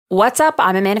What's up?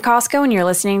 I'm Amanda Costco, and you're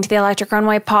listening to the Electric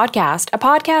Runway Podcast, a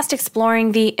podcast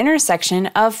exploring the intersection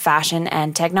of fashion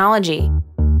and technology.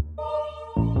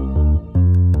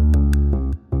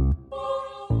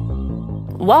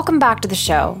 Welcome back to the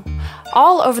show.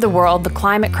 All over the world, the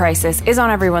climate crisis is on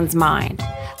everyone's mind.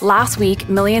 Last week,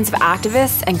 millions of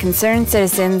activists and concerned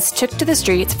citizens took to the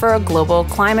streets for a global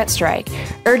climate strike,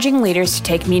 urging leaders to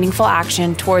take meaningful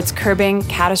action towards curbing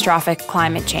catastrophic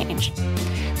climate change.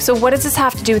 So what does this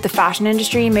have to do with the fashion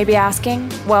industry, you may be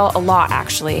asking? Well, a lot,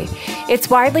 actually. It's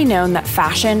widely known that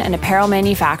fashion and apparel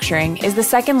manufacturing is the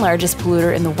second largest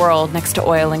polluter in the world next to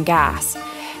oil and gas.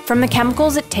 From the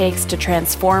chemicals it takes to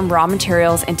transform raw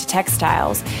materials into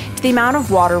textiles, to the amount of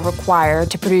water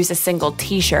required to produce a single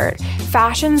t-shirt,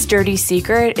 fashion's dirty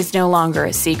secret is no longer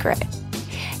a secret.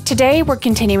 Today, we're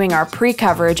continuing our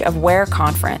pre-coverage of WEAR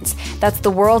Conference. That's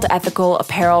the World Ethical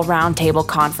Apparel Roundtable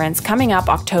Conference coming up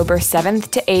October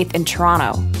 7th to 8th in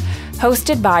Toronto.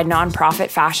 Hosted by nonprofit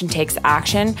Fashion Takes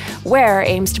Action, WEAR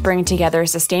aims to bring together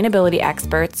sustainability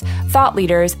experts, thought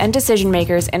leaders, and decision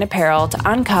makers in apparel to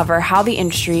uncover how the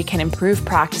industry can improve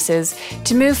practices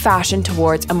to move fashion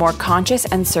towards a more conscious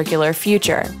and circular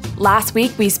future. Last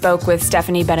week, we spoke with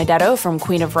Stephanie Benedetto from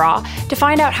Queen of Raw to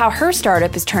find out how her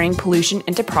startup is turning pollution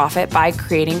into profit by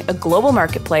creating a global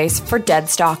marketplace for dead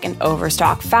stock and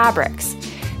overstock fabrics.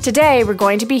 Today, we're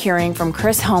going to be hearing from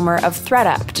Chris Homer of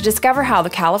ThredUp to discover how the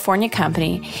California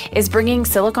company is bringing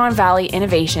Silicon Valley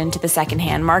innovation to the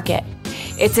secondhand market.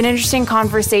 It's an interesting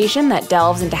conversation that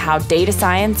delves into how data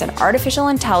science and artificial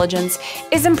intelligence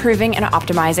is improving and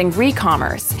optimizing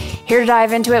re-commerce. Here to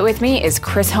dive into it with me is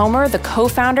Chris Homer, the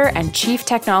co-founder and chief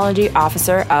technology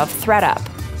officer of ThredUp.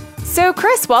 So,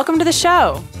 Chris, welcome to the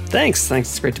show. Thanks.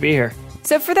 It's great to be here.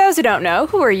 So, for those who don't know,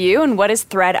 who are you and what is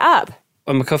ThredUp?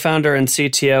 I'm a co-founder and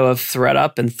CTO of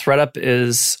ThredUp, and ThredUp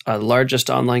is the largest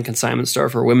online consignment store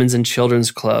for women's and children's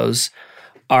clothes.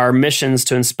 Our mission is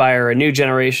to inspire a new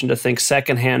generation to think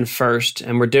secondhand first,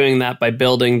 and we're doing that by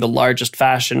building the largest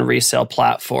fashion resale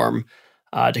platform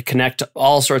to connect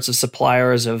all sorts of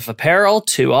suppliers of apparel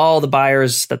to all the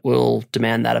buyers that will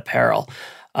demand that apparel.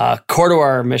 Core to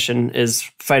our mission is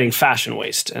fighting fashion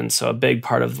waste, and so a big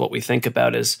part of what we think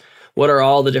about is what are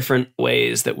all the different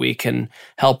ways that we can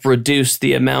help reduce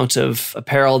the amount of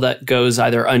apparel that goes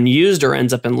either unused or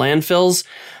ends up in landfills,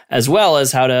 as well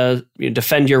as how to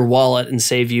defend your wallet and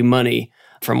save you money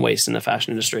from waste in the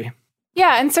fashion industry.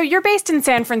 Yeah, and so you're based in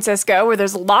San Francisco, where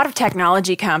there's a lot of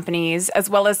technology companies, as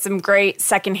well as some great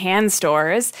secondhand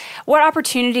stores. What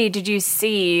opportunity did you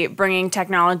see bringing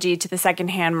technology to the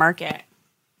secondhand market?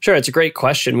 Sure, it's a great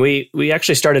question. We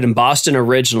actually started in Boston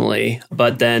originally,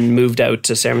 but then moved out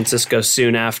to San Francisco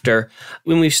soon after.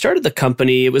 When we started the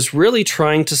company, it was really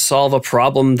trying to solve a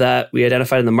problem that we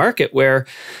identified in the market where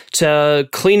to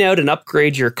clean out and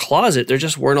upgrade your closet, there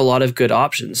just weren't a lot of good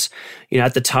options.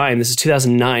 At the time, this is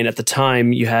 2009, at the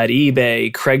time you had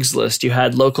eBay, Craigslist, you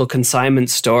had local consignment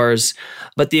stores,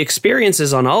 but the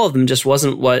experiences on all of them just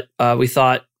wasn't what we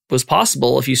thought was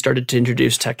possible if you started to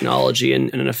introduce technology in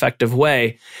an effective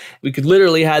way. We could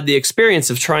literally had the experience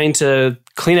of trying to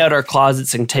clean out our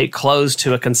closets and take clothes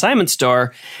to a consignment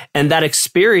store, and that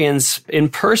experience in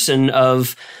person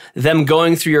of them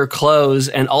going through your clothes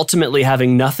and ultimately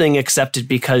having nothing accepted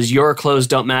because your clothes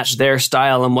don't match their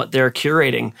style and what they're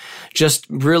curating just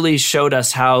really showed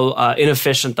us how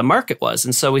inefficient the market was.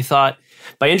 And so we thought,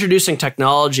 by introducing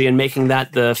technology and making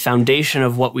that the foundation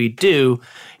of what we do,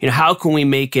 how can we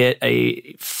make it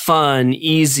a fun,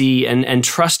 easy, and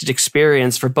trusted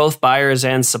experience for both buyers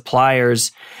and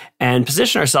suppliers and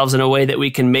position ourselves in a way that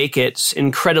we can make it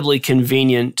incredibly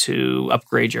convenient to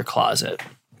upgrade your closet?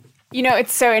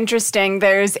 It's so interesting.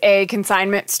 There's a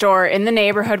consignment store in the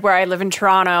neighborhood where I live in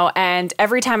Toronto, and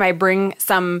every time I bring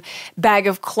some bag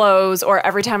of clothes or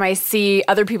every time I see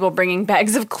other people bringing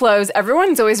bags of clothes,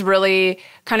 everyone's always really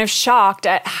kind of shocked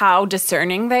at how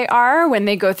discerning they are. When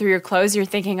they go through your clothes, you're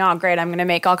thinking, oh, great, I'm going to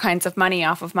make all kinds of money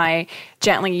off of my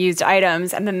gently used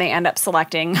items, and then they end up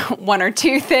selecting one or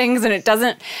two things, and it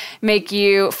doesn't make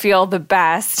you feel the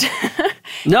best.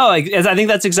 No, I think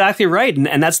that's exactly right.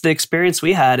 And that's the experience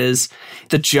we had is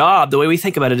the job, the way we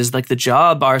think about it is like the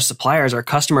job our suppliers, our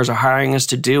customers are hiring us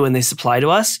to do when they supply to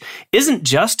us isn't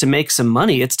just to make some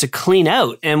money, it's to clean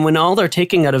out. And when all they're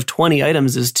taking out of 20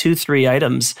 items is 2-3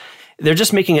 items, they're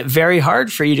just making it very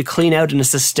hard for you to clean out in a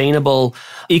sustainable,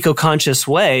 eco-conscious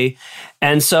way.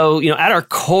 And so, at our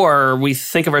core, we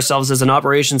think of ourselves as an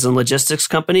operations and logistics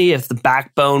company, if the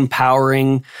backbone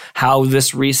powering how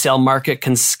this resale market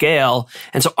can scale.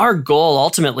 And so our goal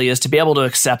ultimately is to be able to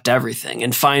accept everything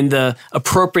and find the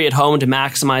appropriate home to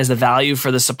maximize the value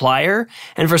for the supplier.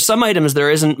 And for some items,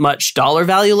 there isn't much dollar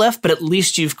value left, but at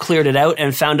least you've cleared it out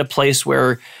and found a place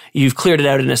where you've cleared it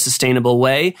out in a sustainable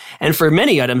way. And for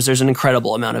many items, there's an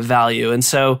incredible amount of value. And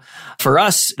so for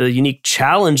us, the unique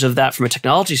challenge of that from a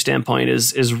technology standpoint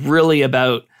is really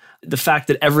about the fact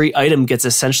that every item gets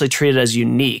essentially treated as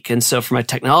unique. And so from a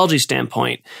technology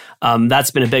standpoint,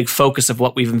 that's been a big focus of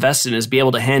what we've invested in, is be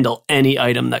able to handle any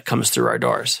item that comes through our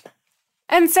doors.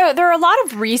 And so there are a lot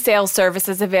of resale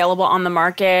services available on the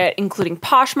market, including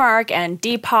Poshmark and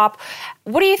Depop.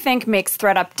 What do you think makes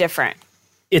ThredUp different?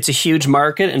 It's a huge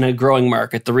market and a growing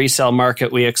market. The resale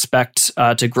market we expect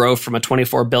to grow from a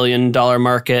 $24 billion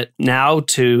market now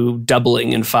to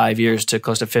doubling in 5 years to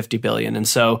close to $50 billion. And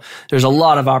so there's a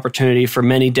lot of opportunity for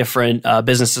many different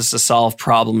businesses to solve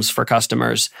problems for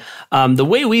customers. The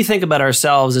way we think about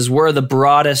ourselves is we're the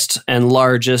broadest and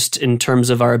largest in terms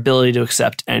of our ability to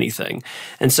accept anything.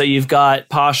 And so you've got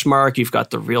Poshmark, you've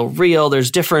got The RealReal,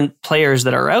 there's different players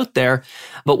that are out there,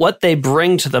 but what they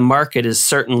bring to the market is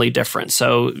certainly different.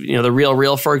 So The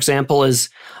RealReal, for example, is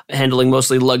handling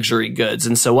mostly luxury goods.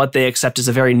 And so what they accept is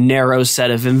a very narrow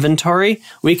set of inventory.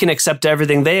 We can accept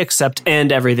everything they accept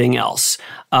and everything else.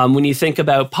 When you think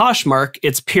about Poshmark,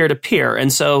 it's peer-to-peer.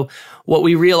 And so what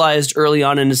we realized early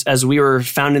on as we were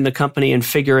founding the company and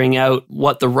figuring out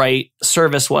what the right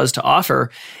service was to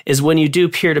offer is when you do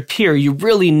peer-to-peer, you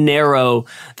really narrow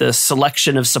the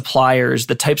selection of suppliers,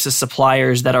 the types of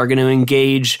suppliers that are going to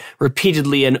engage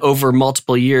repeatedly and over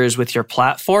multiple years with your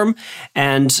platform.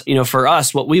 And, for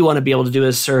us, what we want to be able to do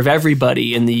is serve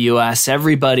everybody in the US,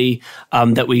 everybody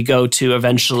that we go to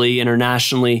eventually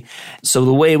internationally. So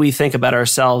the way we think about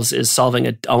ourselves is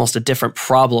solving almost a different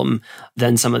problem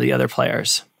than some of the other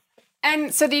players.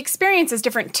 And so the experience is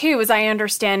different too, as I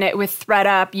understand it. With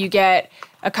ThredUp, you get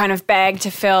a kind of bag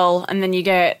to fill, and then you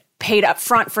get paid up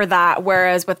front for that.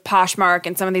 Whereas with Poshmark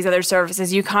and some of these other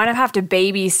services, you kind of have to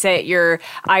babysit your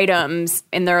items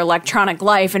in their electronic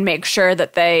life and make sure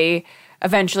that they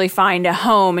eventually find a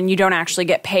home, and you don't actually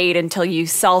get paid until you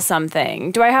sell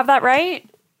something. Do I have that right?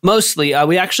 Mostly.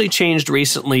 We actually changed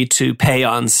recently to pay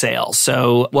on sale.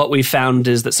 So what we found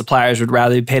is that suppliers would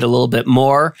rather be paid a little bit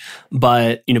more,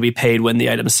 but be paid when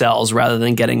the item sells rather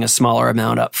than getting a smaller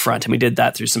amount up front. And we did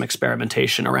that through some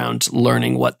experimentation around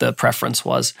learning what the preference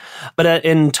was. But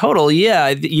in total,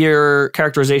 your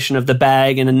characterization of the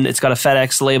bag, and it's got a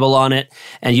FedEx label on it,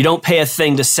 and you don't pay a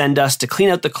thing to send us to clean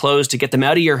out the clothes, to get them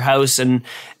out of your house and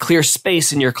clear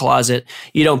space in your closet.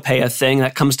 You don't pay a thing.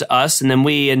 That comes to us, and then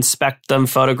we inspect them,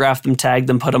 photograph them, tag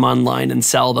them, put them online, and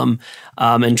sell them,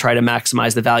 and try to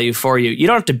maximize the value for you. You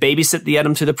don't have to babysit the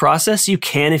item through the process. You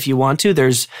can if you want to.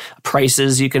 There's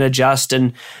prices you can adjust,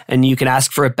 and you can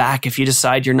ask for it back if you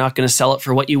decide you're not going to sell it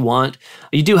for what you want.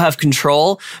 You do have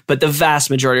control, but the vast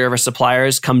majority of our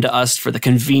suppliers come to us for the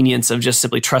convenience of just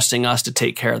simply trusting us to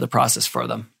take care of the process for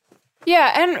them.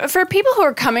 Yeah, and for people who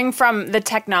are coming from the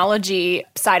technology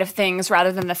side of things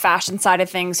rather than the fashion side of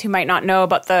things, who might not know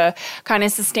about the kind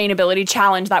of sustainability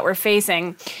challenge that we're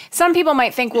facing, some people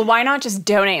might think, well, why not just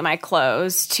donate my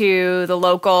clothes to the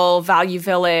local Value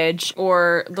Village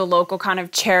or the local kind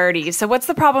of charity? So what's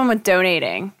the problem with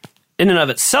donating? In and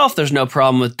of itself, there's no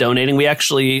problem with donating. We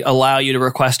actually allow you to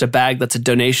request a bag that's a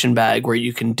donation bag, where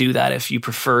you can do that if you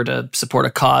prefer to support a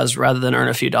cause rather than earn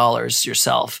a few dollars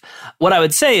yourself. What I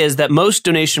would say is that most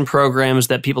donation programs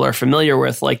that people are familiar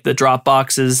with, like the drop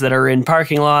boxes that are in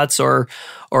parking lots or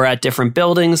at different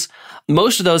buildings,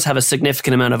 most of those have a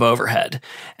significant amount of overhead.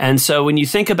 And so when you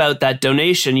think about that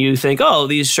donation, you think, oh,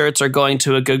 these shirts are going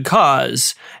to a good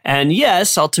cause. And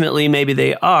yes, ultimately, maybe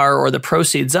they are, or the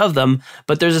proceeds of them,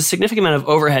 but there's a significant amount of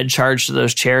overhead charged to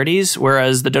those charities,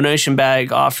 whereas the donation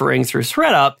bag offering through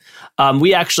ThredUp,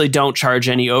 we actually don't charge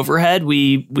any overhead.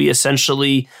 We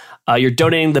essentially... you're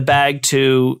donating the bag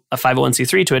to a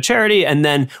 501c3, to a charity, and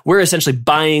then we're essentially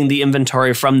buying the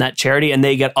inventory from that charity, and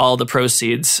they get all the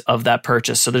proceeds of that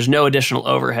purchase. So there's no additional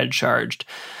overhead charged.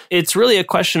 It's really a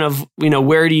question of,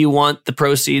 where do you want the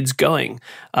proceeds going?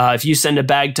 If you send a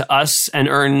bag to us and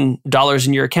earn dollars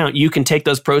in your account, you can take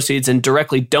those proceeds and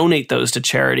directly donate those to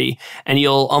charity, and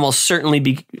you'll almost certainly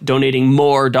be donating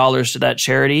more dollars to that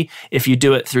charity if you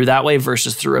do it through that way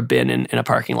versus through a bin in a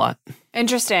parking lot.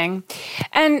 Interesting.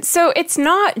 And so it's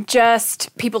not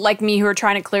just people like me who are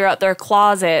trying to clear out their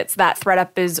closets that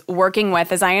ThredUp is working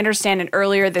with. As I understand it,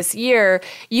 earlier this year,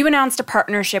 you announced a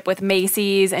partnership with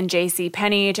Macy's and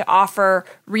JCPenney to offer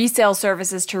resale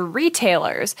services to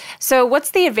retailers. So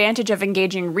what's the advantage of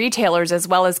engaging retailers as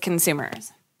well as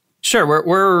consumers? Sure.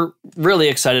 We're really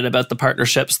excited about the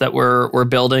partnerships that we're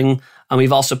building.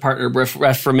 We've also partnered with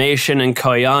Reformation and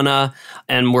Koyana,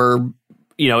 and we're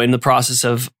in the process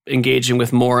of engaging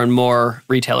with more and more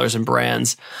retailers and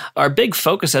brands. Our big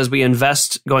focus as we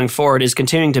invest going forward is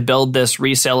continuing to build this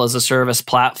resale as a service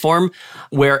platform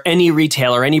where any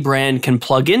retailer, any brand can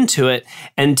plug into it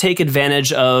and take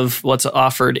advantage of what's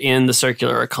offered in the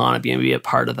circular economy and be a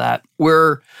part of that.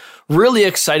 We're really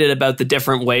excited about the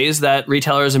different ways that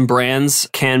retailers and brands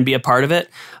can be a part of it.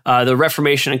 The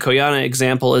Reformation and Koyana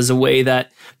example is a way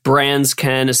that brands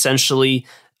can essentially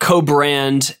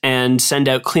co-brand and send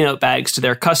out cleanout bags to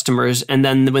their customers. And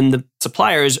then when the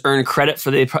suppliers earn credit for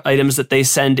the items that they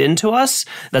send in to us,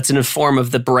 that's in a form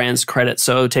of the brand's credit.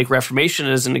 So take Reformation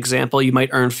as an example. You might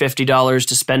earn $50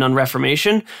 to spend on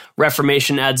Reformation.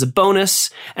 Reformation adds a bonus,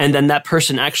 and then that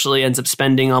person actually ends up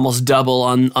spending almost double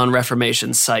on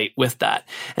Reformation's site with that.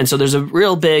 And so there's a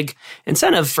real big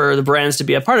incentive for the brands to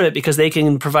be a part of it because they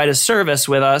can provide a service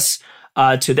with us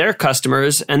to their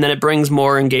customers, and then it brings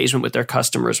more engagement with their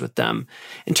customers with them.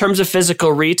 In terms of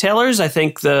physical retailers, I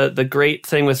think the great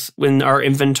thing with when our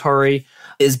inventory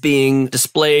is being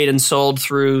displayed and sold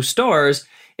through stores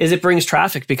is it brings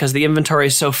traffic because the inventory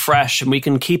is so fresh and we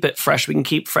can keep it fresh. We can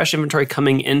keep fresh inventory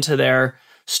coming into their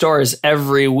stores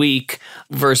every week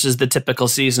versus the typical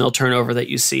seasonal turnover that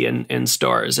you see in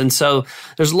stores. And so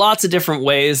there's lots of different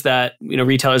ways that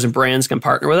retailers and brands can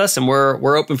partner with us, and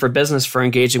we're open for business for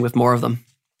engaging with more of them.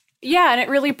 Yeah, and it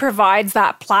really provides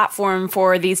that platform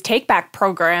for these take-back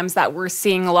programs that we're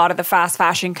seeing a lot of the fast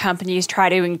fashion companies try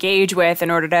to engage with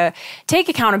in order to take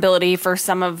accountability for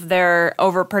some of their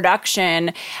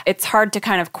overproduction. It's hard to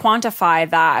kind of quantify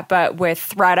that, but with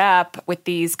ThredUp, with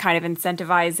these kind of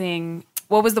incentivizing,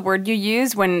 what was the word you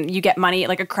used when you get money,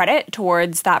 like a credit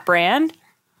towards that brand?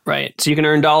 Right. So you can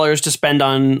earn dollars to spend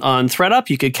on ThredUp.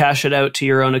 You could cash it out to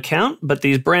your own account, but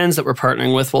these brands that we're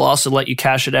partnering with will also let you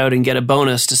cash it out and get a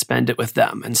bonus to spend it with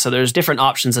them. And so there's different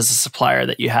options as a supplier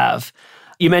that you have.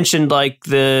 You mentioned like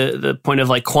the point of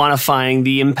like quantifying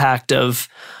the impact of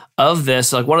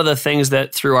this. Like one of the things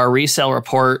that through our resale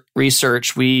report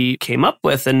research we came up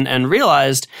with and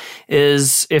realized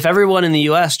is if everyone in the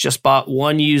US just bought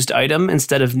one used item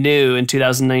instead of new in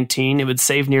 2019, it would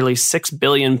save nearly 6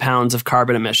 billion pounds of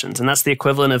carbon emissions. And that's the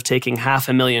equivalent of taking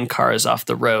 500,000 cars off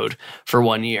the road for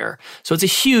 1 year. So it's a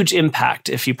huge impact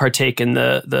if you partake in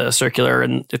the circular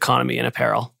economy and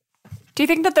apparel. Do you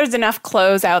think that there's enough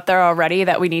clothes out there already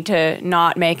that we need to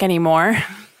not make anymore?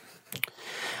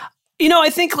 I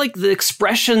think like the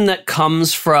expression that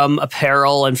comes from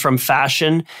apparel and from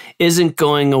fashion isn't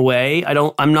going away.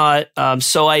 I'm not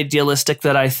so idealistic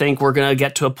that I think we're going to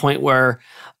get to a point where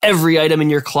every item in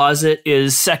your closet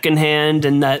is secondhand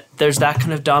and that there's that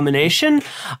kind of domination.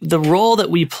 The role that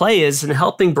we play is in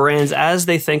helping brands as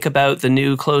they think about the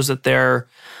new clothes that they're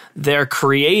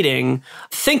creating,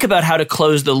 think about how to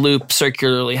close the loop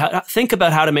circularly. Think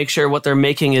about how to make sure what they're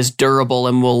making is durable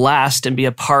and will last and be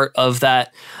a part of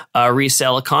that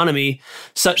resale economy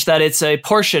such that it's a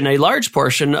large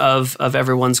portion of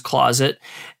everyone's closet.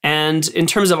 And in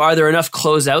terms of are there enough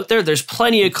clothes out there, there's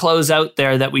plenty of clothes out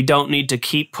there that we don't need to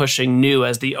keep pushing new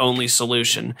as the only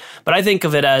solution. But I think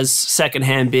of it as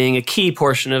secondhand being a key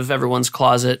portion of everyone's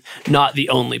closet, not the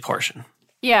only portion.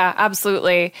 Yeah,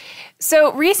 absolutely.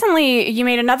 So recently you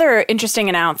made another interesting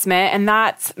announcement, and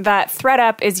that's that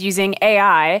ThredUp is using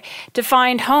AI to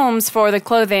find homes for the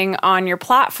clothing on your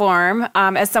platform.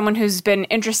 As someone who's been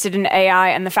interested in AI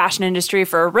and the fashion industry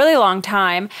for a really long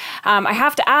time, I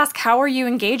have to ask, how are you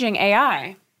engaging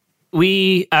AI?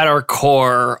 We, at our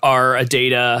core, are a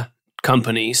data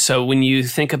company. So when you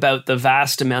think about the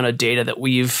vast amount of data that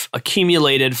we've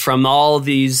accumulated from all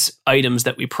these items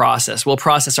that we process, we'll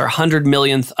process our 100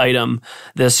 millionth item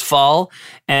this fall.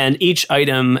 And each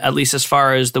item, at least as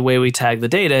far as the way we tag the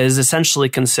data, is essentially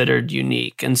considered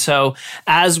unique. And so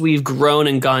as we've grown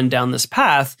and gone down this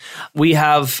path, we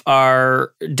have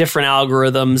our different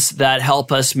algorithms that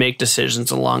help us make decisions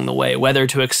along the way, whether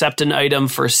to accept an item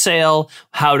for sale,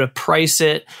 how to price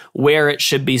it, where it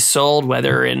should be sold,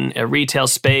 whether in a retail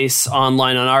space,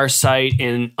 online on our site,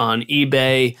 on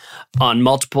eBay, on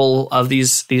multiple of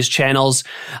these channels.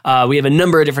 We have a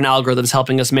number of different algorithms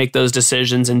helping us make those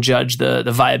decisions and judge the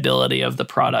viability of the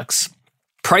products.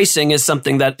 pricing is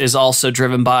something that is also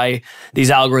driven by these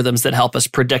algorithms that help us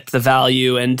predict the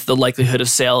value and the likelihood of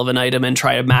sale of an item and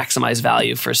try to maximize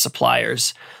value for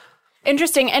suppliers.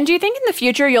 Interesting. And do you think in the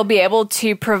future you'll be able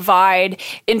to provide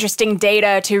interesting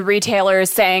data to retailers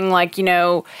saying like,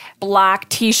 black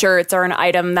t-shirts are an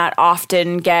item that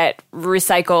often get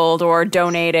recycled or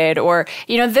donated or,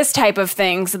 this type of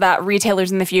thing so that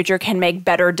retailers in the future can make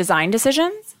better design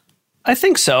decisions? I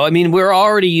think so. I mean, we're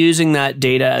already using that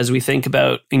data as we think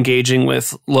about engaging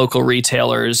with local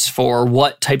retailers for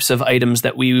what types of items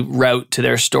that we route to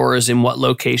their stores in what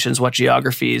locations, what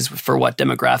geographies, for what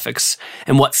demographics,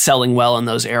 and what's selling well in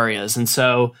those areas. And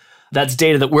so that's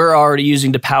data that we're already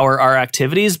using to power our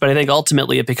activities. But I think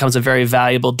ultimately it becomes a very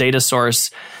valuable data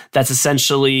source that's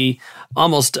essentially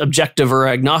almost objective or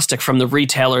agnostic from the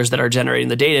retailers that are generating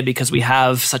the data because we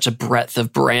have such a breadth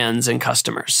of brands and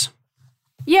customers.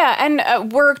 Yeah,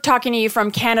 and we're talking to you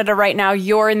from Canada right now.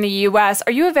 You're in the U.S.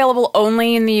 Are you available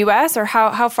only in the U.S. or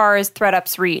how far is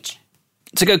ThreatUp's reach?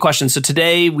 It's a good question. So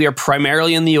today we are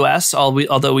primarily in the U.S.,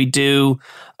 although we do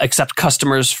accept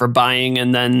customers for buying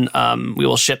and then we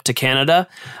will ship to Canada.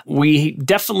 We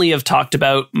definitely have talked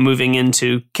about moving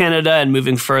into Canada and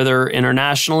moving further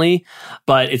internationally,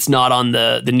 but it's not on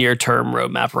the near-term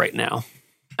roadmap right now.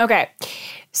 Okay.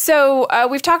 So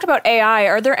we've talked about AI.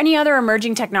 Are there any other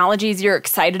emerging technologies you're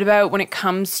excited about when it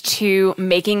comes to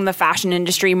making the fashion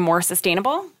industry more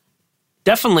sustainable?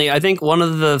 Definitely. I think one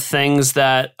of the things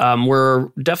that we're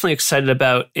definitely excited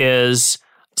about is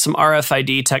some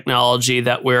RFID technology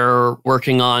that we're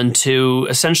working on to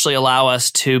essentially allow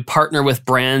us to partner with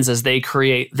brands as they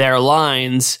create their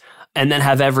lines and then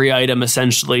have every item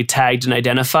essentially tagged and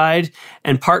identified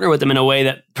and partner with them in a way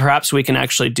that perhaps we can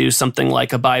actually do something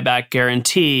like a buyback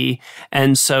guarantee.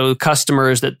 And so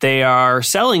customers that they are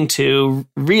selling to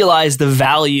realize the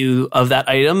value of that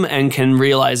item and can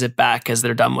realize it back as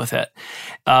they're done with it.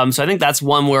 So I think that's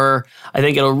one where I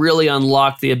think it'll really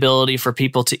unlock the ability for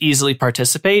people to easily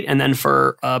participate and then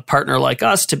for a partner like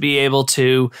us to be able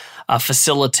to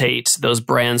facilitate those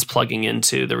brands plugging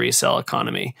into the resale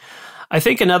economy. I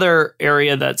think another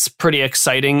area that's pretty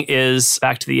exciting is,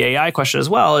 back to the AI question as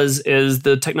well, is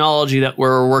the technology that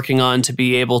we're working on to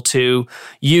be able to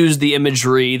use the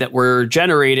imagery that we're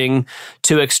generating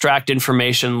to extract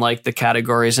information like the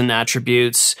categories and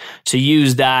attributes, to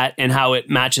use that and how it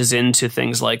matches into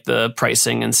things like the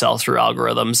pricing and sell-through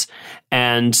algorithms,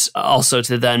 and also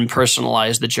to then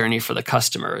personalize the journey for the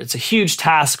customer. It's a huge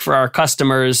task for our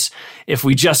customers if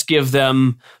we just give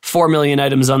them 4 million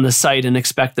items on the site and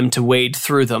expect them to wade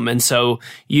through them. And so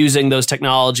using those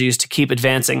technologies to keep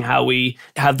advancing how we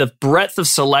have the breadth of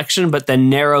selection, but then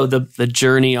narrow the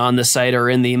journey on the site or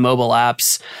in the mobile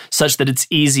apps such that it's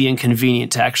easy and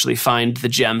convenient to actually find the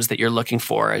gems that you're looking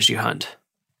for as you hunt.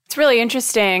 It's really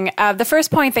interesting. The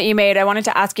first point that you made, I wanted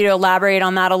to ask you to elaborate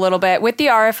on that a little bit. With the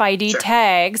RFID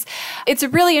tags, it's a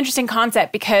really interesting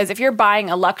concept because if you're buying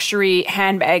a luxury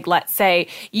handbag, let's say,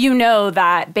 you know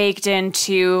that baked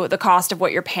into the cost of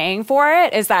what you're paying for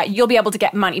it is that you'll be able to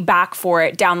get money back for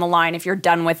it down the line if you're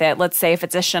done with it. Let's say if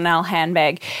it's a Chanel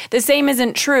handbag. The same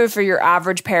isn't true for your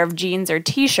average pair of jeans or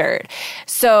t-shirt.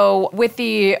 So with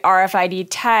the RFID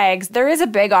tags, there is a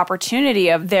big opportunity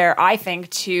of there, I think,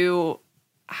 to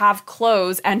have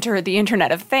clothes enter the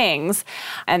Internet of Things,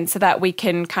 and so that we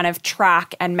can kind of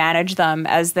track and manage them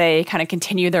as they kind of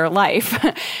continue their life.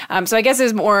 So I guess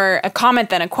it's more a comment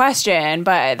than a question,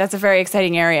 but that's a very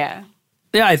exciting area.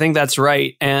 Yeah, I think that's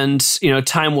right. And,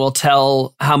 time will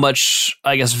tell how much,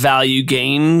 value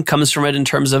gain comes from it in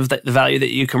terms of the value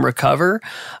that you can recover.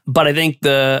 But I think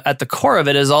at the core of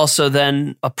it is also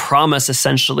then a promise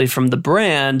essentially from the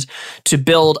brand to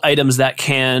build items that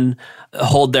can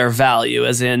hold their value,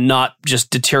 as in not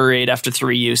just deteriorate after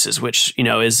 3 uses, which,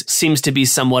 seems to be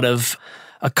somewhat of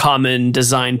a common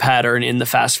design pattern in the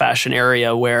fast fashion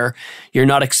area where you're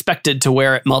not expected to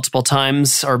wear it multiple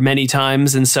times or many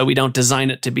times. And so we don't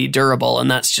design it to be durable. And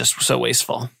that's just so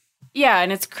wasteful. Yeah,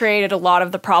 and it's created a lot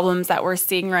of the problems that we're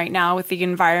seeing right now with the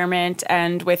environment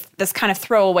and with this kind of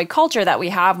throwaway culture that we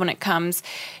have when it comes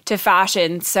to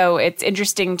fashion. So it's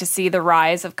interesting to see the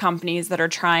rise of companies that are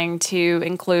trying to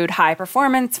include high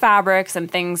performance fabrics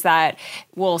and things that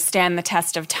will stand the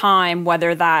test of time,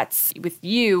 whether that's with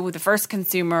you, the first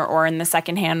consumer, or in the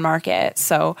secondhand market.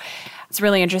 So it's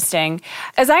really interesting.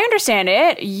 As I understand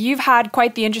it, you've had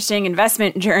quite the interesting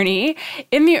investment journey.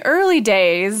 In the early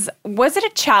days, was it a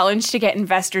challenge to get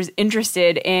investors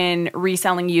interested in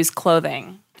reselling used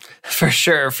clothing? For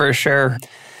sure.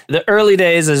 The early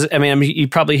days you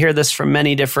probably hear this from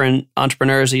many different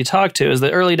entrepreneurs that you talk to, is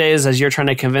the early days as you're trying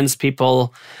to convince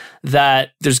people that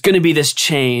there's going to be this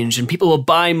change and people will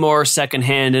buy more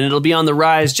secondhand and it'll be on the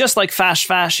rise, just like fast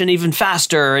fashion, even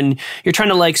faster. And you're trying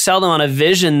to like sell them on a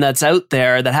vision that's out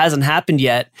there that hasn't happened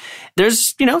yet.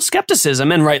 There's,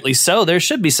 skepticism, and rightly so. There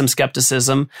should be some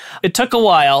skepticism. It took a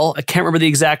while. I can't remember the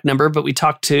exact number, but we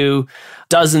talked to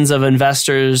dozens of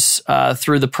investors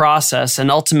through the process.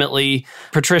 And ultimately,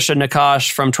 Patricia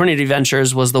Nakash from Trinity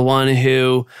Ventures was the one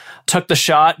who took the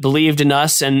shot, believed in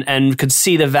us, and could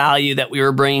see the value that we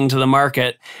were bringing to the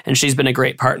market. And she's been a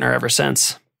great partner ever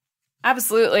since.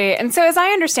 Absolutely. And so as I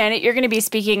understand it, you're going to be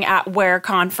speaking at WARE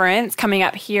Conference coming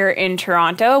up here in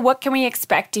Toronto. What can we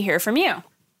expect to hear from you?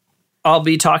 I'll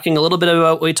be talking a little bit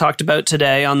about what we talked about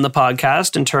today on the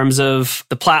podcast in terms of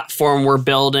the platform we're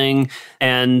building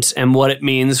and what it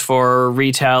means for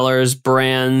retailers,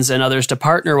 brands, and others to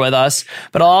partner with us.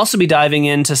 But I'll also be diving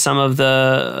into some of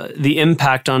the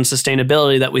impact on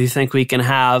sustainability that we think we can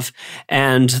have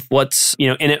and what's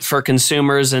in it for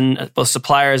consumers and both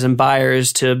suppliers and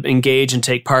buyers to engage and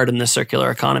take part in the circular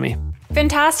economy.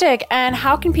 Fantastic. And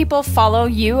how can people follow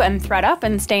you and ThredUp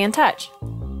and stay in touch?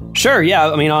 Sure, yeah.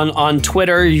 I mean, on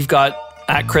Twitter, you've got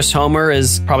at Chris Homer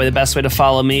is probably the best way to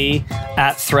follow me.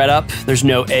 At ThredUp, there's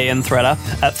no A in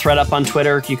ThredUp. At ThredUp on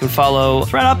Twitter, you can follow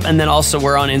ThredUp. And then also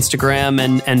we're on Instagram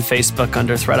and Facebook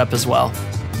under ThredUp as well.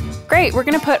 Great. We're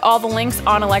going to put all the links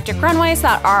on Electric Runway so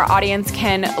that our audience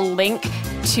can link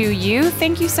to you.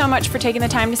 Thank you so much for taking the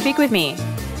time to speak with me.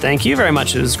 Thank you very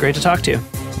much. It was great to talk to you.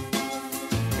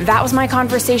 That was my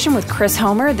conversation with Chris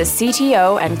Homer, the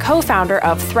CTO and co-founder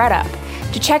of ThredUp.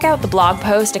 To check out the blog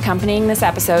post accompanying this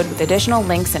episode with additional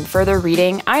links and further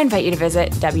reading, I invite you to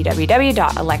visit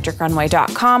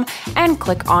www.electricrunway.com and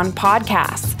click on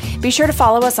podcasts. Be sure to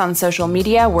follow us on social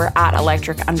media. We're at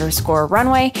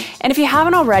electric_runway. And if you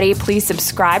haven't already, please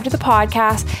subscribe to the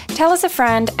podcast, tell us a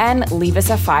friend, and leave us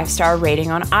a 5-star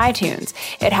rating on iTunes.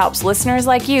 It helps listeners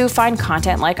like you find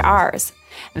content like ours.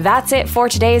 That's it for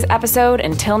today's episode.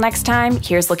 Until next time,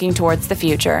 here's looking towards the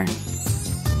future.